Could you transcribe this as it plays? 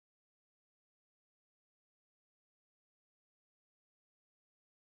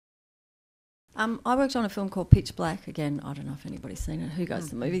I worked on a film called Pitch Black. Again, I don't know if anybody's seen it. Who goes to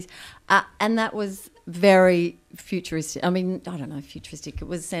the movies? And that was very futuristic. I mean, I don't know, futuristic. It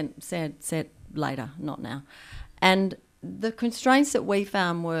was set later, not now. And the constraints that we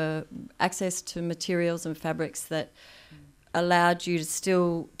found were access to materials and fabrics that allowed you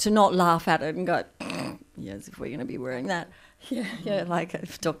to not laugh at it and go, yes, if we're going to be wearing that. Yeah,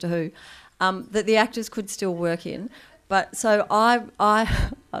 like Doctor Who. That the actors could still work in. But so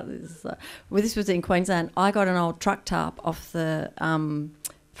this was in Queensland. I got an old truck tarp off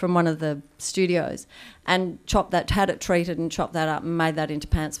from one of the studios and had it treated and chopped that up and made that into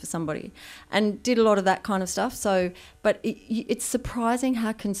pants for somebody and did a lot of that kind of stuff. So, but it's surprising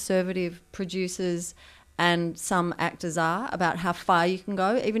how conservative producers and some actors are about how far you can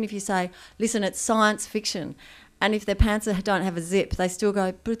go. Even if you say, listen, it's science fiction. And if their pants don't have a zip, they still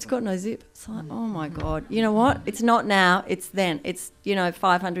go, but it's got no zip. It's like, oh, my God. You know what? It's not now. It's then. It's,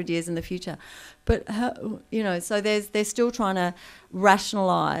 500 years in the future. But, so they're still trying to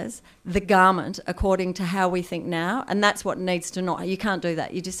rationalise the garment according to how we think now. And that's what needs to not. You can't do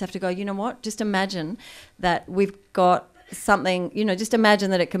that. You just have to go, you know what? Just imagine that we've got something, just imagine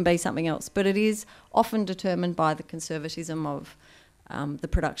that it can be something else. But it is often determined by the conservatism of the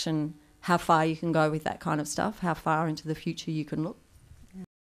production, how far you can go with that kind of stuff, how far into the future you can look.